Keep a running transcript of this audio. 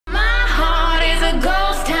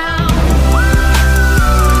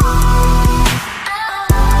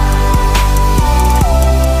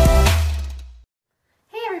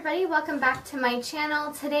welcome back to my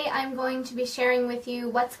channel. Today I'm going to be sharing with you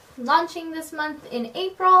what's launching this month in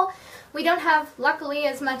April. We don't have, luckily,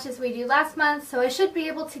 as much as we do last month, so I should be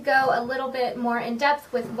able to go a little bit more in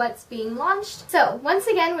depth with what's being launched. So once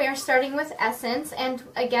again, we are starting with Essence, and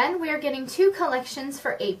again we are getting two collections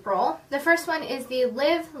for April. The first one is the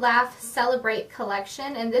Live, Laugh, Celebrate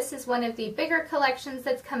collection, and this is one of the bigger collections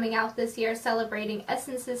that's coming out this year celebrating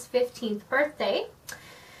Essence's 15th birthday.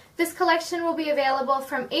 This collection will be available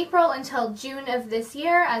from April until June of this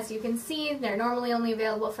year. As you can see, they're normally only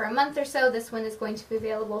available for a month or so. This one is going to be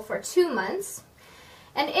available for 2 months.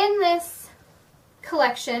 And in this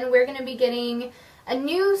collection, we're going to be getting a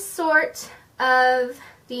new sort of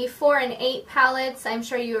the 4 and 8 palettes. I'm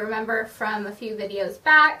sure you remember from a few videos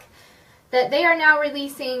back that they are now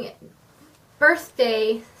releasing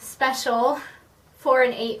birthday special 4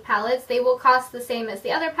 and 8 palettes. They will cost the same as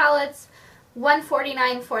the other palettes.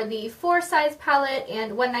 $149 for the 4 size palette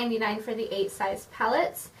and $199 for the 8 size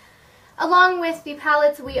palettes. Along with the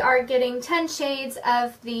palettes, we are getting 10 shades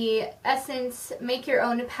of the Essence Make Your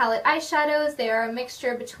Own palette eyeshadows. They are a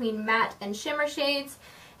mixture between matte and shimmer shades,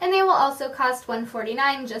 and they will also cost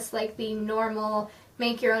 $149 just like the normal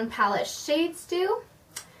Make Your Own palette shades do.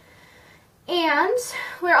 And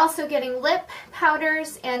we're also getting lip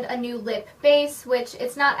powders and a new lip base, which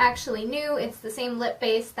it's not actually new. It's the same lip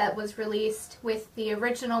base that was released with the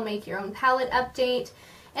original Make Your Own palette update.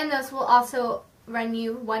 And those will also run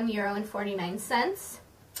you €1.49.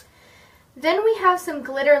 Then we have some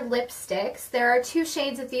glitter lipsticks. There are 2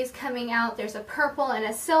 shades of these coming out. There's a purple and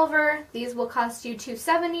a silver. These will cost you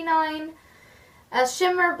 $2.79. A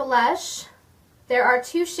shimmer blush. There are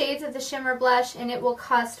 2 shades of the shimmer blush, and it will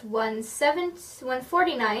cost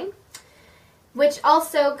 $149, which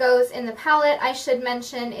also goes in the palette. I should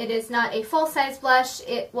mention it is not a full-size blush.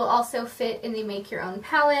 It will also fit in the Make Your Own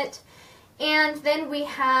palette. And then we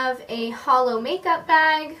have a hollow makeup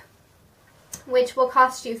bag, which will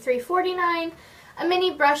cost you $3.49. A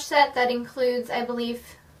mini brush set that includes, I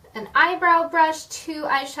believe, an eyebrow brush, 2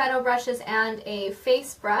 eyeshadow brushes, and a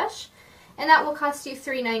face brush, and that will cost you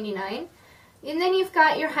 $3.99. And then you've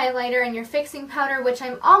got your highlighter and your fixing powder, which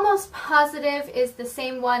I'm almost positive is the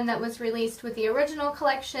same one that was released with the original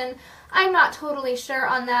collection. I'm not totally sure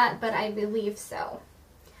on that, but I believe so.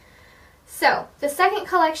 So, the second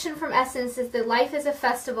collection from Essence is the Life is a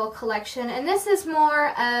Festival collection, and this is more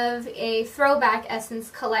of a throwback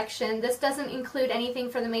Essence collection. This doesn't include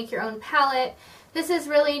anything for the Make Your Own palette. This is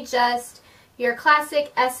really just your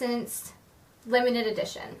classic Essence limited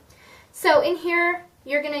edition. So in here,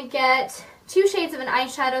 you're going to get 2 shades of an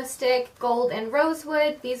eyeshadow stick, gold and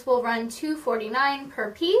rosewood. These will run $2.49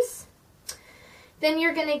 per piece. Then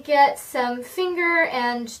you're going to get some finger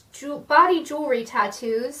and body jewelry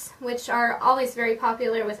tattoos, which are always very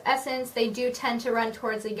popular with Essence. They do tend to run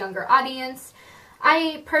towards a younger audience.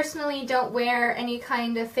 I personally don't wear any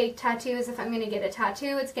kind of fake tattoos. If I'm going to get a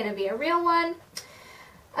tattoo, it's going to be a real one.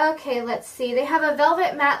 Okay, let's see. They have a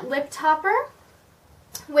velvet matte lip topper,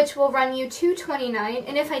 which will run you $2.29,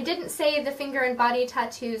 and if I didn't say, the finger and body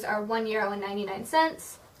tattoos are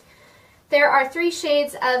 €1.99. There are 3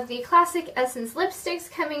 shades of the classic Essence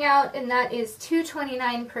lipsticks coming out, and that is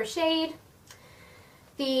 $2.29 per shade.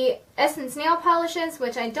 The Essence nail polishes,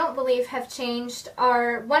 which I don't believe have changed,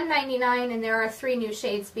 are $1.99, and there are 3 new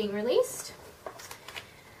shades being released.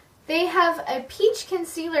 They have a peach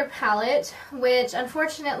concealer palette, which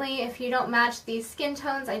unfortunately, if you don't match these skin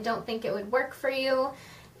tones, I don't think it would work for you.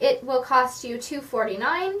 It will cost you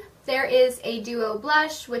 $2.49. There is a duo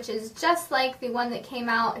blush, which is just like the one that came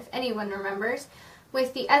out, if anyone remembers,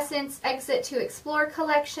 with the Essence Exit to Explore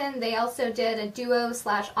collection. They also did a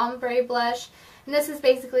duo/ombre blush, and this is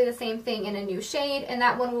basically the same thing in a new shade, and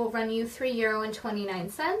that one will run you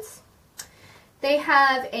 €3.29. They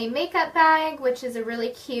have a makeup bag, which is a really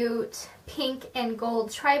cute pink and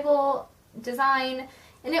gold tribal design,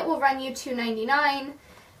 and it will run you $2.99.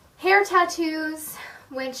 Hair tattoos,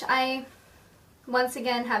 which I, once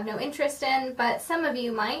again, have no interest in, but some of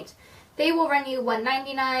you might. They will run you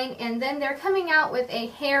 $1.99, and then they're coming out with a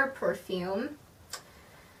hair perfume.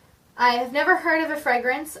 I have never heard of a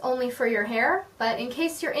fragrance only for your hair, but in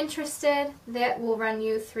case you're interested, that will run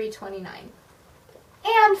you $3.29.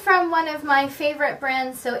 And from one of my favorite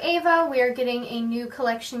brands, so Ava, we are getting a new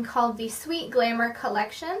collection called the Sweet Glamour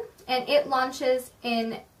collection, and it launches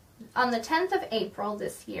on the 10th of April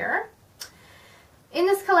this year. In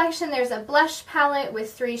this collection, there's a blush palette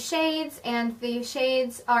with 3 shades, and the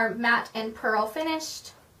shades are matte and pearl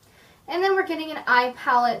finished. And then we're getting an eye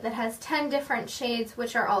palette that has 10 different shades,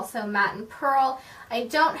 which are also matte and pearl. I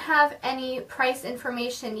don't have any price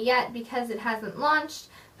information yet because it hasn't launched,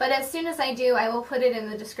 But as soon as I do, I will put it in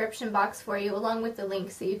the description box for you along with the link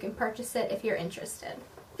so you can purchase it if you're interested.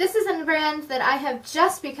 This is a brand that I have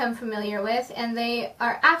just become familiar with, and they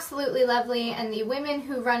are absolutely lovely, and the women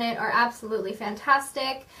who run it are absolutely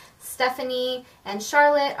fantastic. Stephanie and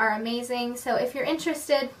Charlotte are amazing, so if you're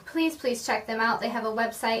interested, please check them out. They have a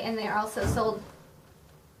website, and they are also sold.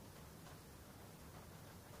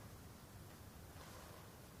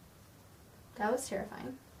 That was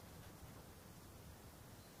terrifying.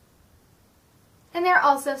 And they're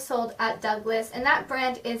also sold at Douglas, and that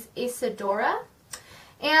brand is Isadora.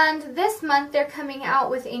 And this month they're coming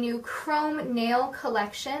out with a new chrome nail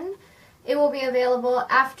collection. It will be available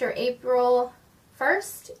after April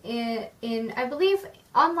 1st in I believe,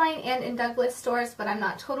 online and in Douglas stores, but I'm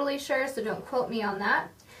not totally sure, so don't quote me on that.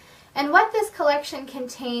 And what this collection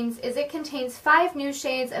contains is it contains 5 new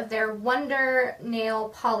shades of their Wonder Nail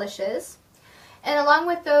polishes. And along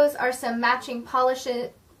with those are some matching powders,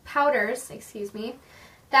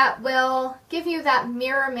 that will give you that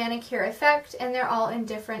mirror manicure effect, and they're all in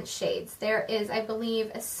different shades. There is, I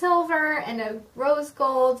believe, a silver and a rose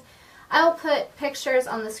gold. I'll put pictures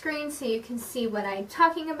on the screen so you can see what I'm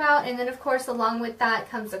talking about, and then of course along with that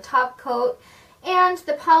comes a top coat, and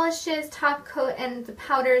the polishes, top coat, and the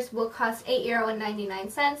powders will cost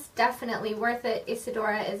 €8.99. Definitely worth it.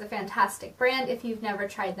 Isadora is a fantastic brand. If you've never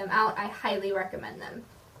tried them out, I highly recommend them.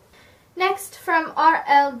 Next, from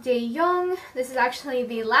RL de Jong, this is actually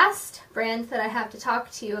the last brand that I have to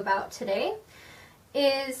talk to you about today,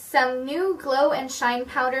 is some new Glow and Shine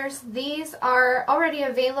powders. These are already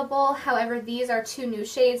available, however these are 2 new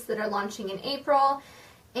shades that are launching in April.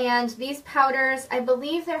 And these powders, I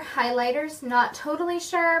believe they're highlighters, not totally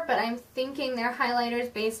sure, but I'm thinking they're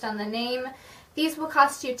highlighters based on the name. These will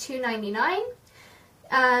cost you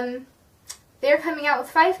 $2.99. They're coming out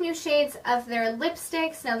with 5 new shades of their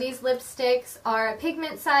lipsticks. Now these lipsticks are a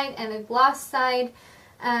pigment side and a gloss side,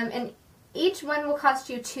 and each one will cost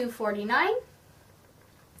you $2.49.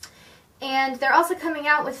 And they're also coming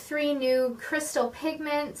out with 3 new crystal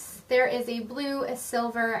pigments. There is a blue, a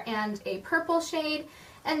silver, and a purple shade,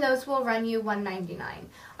 and those will run you $1.99.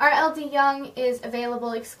 RL de Jong is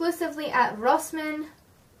available exclusively at Rossmann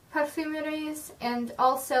Parfumeries and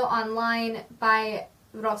also online by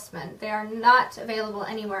Rossmann. They are not available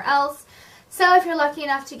anywhere else. So if you're lucky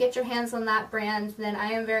enough to get your hands on that brand, then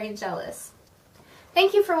I am very jealous.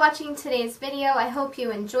 Thank you for watching today's video. I hope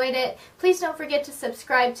you enjoyed it. Please don't forget to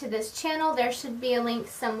subscribe to this channel. There should be a link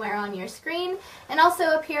somewhere on your screen. And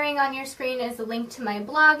also appearing on your screen is a link to my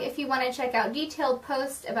blog if you want to check out detailed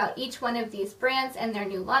posts about each one of these brands and their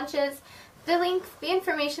new launches. The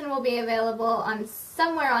information will be available on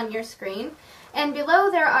somewhere on your screen. And below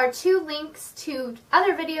there are 2 links to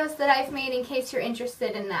other videos that I've made in case you're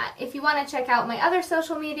interested in that. If you want to check out my other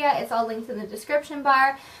social media, it's all linked in the description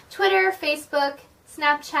bar. Twitter, Facebook,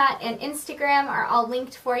 Snapchat, and Instagram are all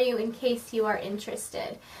linked for you in case you are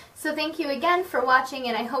interested. So thank you again for watching,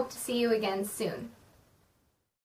 and I hope to see you again soon.